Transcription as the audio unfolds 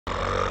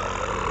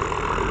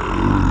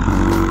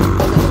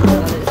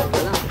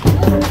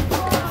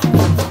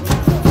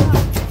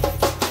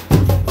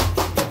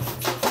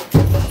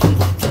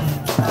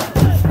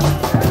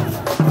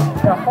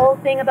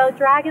about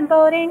dragon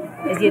boating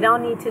is you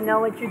don't need to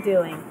know what you're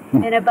doing.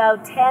 In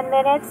about 10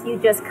 minutes, you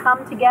just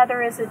come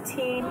together as a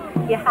team,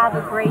 you have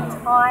a great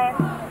time,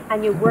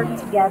 and you work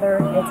together.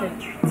 It's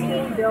a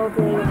team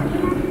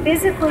building,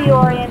 physically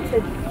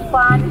oriented,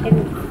 fun,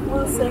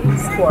 inclusive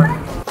sport.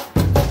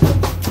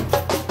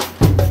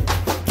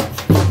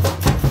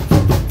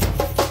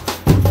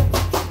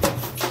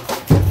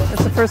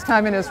 It's the first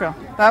time in Israel.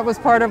 That was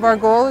part of our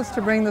goal, is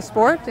to bring the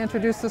sport, to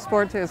introduce the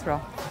sport to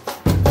Israel.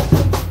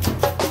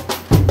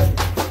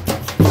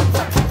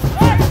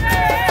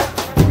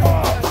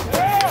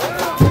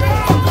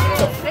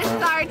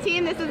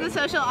 This is the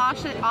Social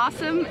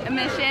Awesome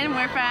mission.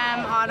 We're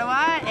from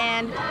Ottawa,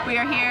 and we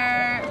are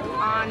here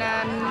on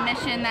a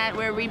mission that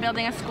we're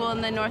rebuilding a school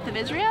in the north of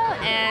Israel,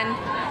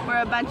 and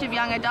we're a bunch of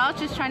young adults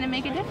just trying to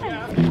make a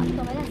difference.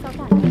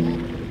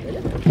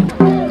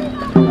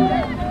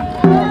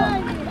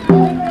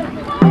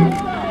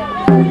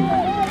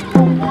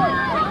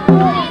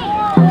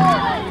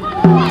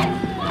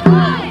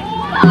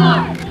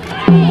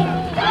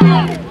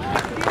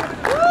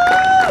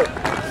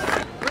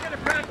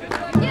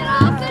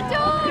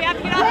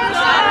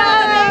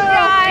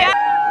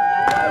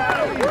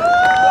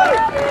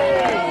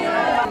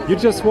 You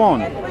just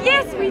won.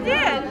 Yes, we did,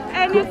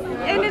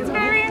 and it's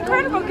very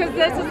incredible because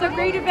this is a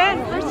great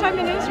event, first time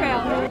in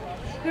Israel.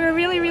 We were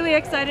really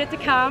excited to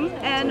come,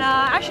 and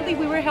actually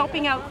we were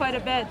helping out quite a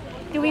bit,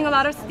 doing a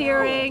lot of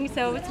steering,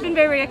 so it's been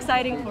very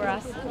exciting for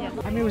us. Yeah.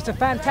 I mean, it was a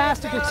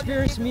fantastic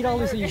experience to meet all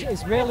these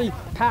Israeli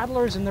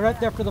paddlers, and they're out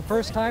there for the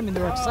first time, and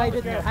they're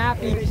excited and they're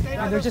happy,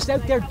 and they're just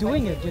out there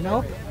doing it, you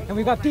know. And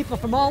we've got people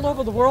from all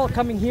over the world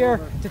coming here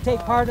to take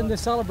part in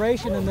this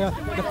celebration, and the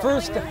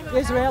first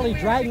Israeli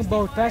Dragon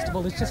Boat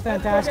Festival. It's just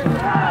fantastic.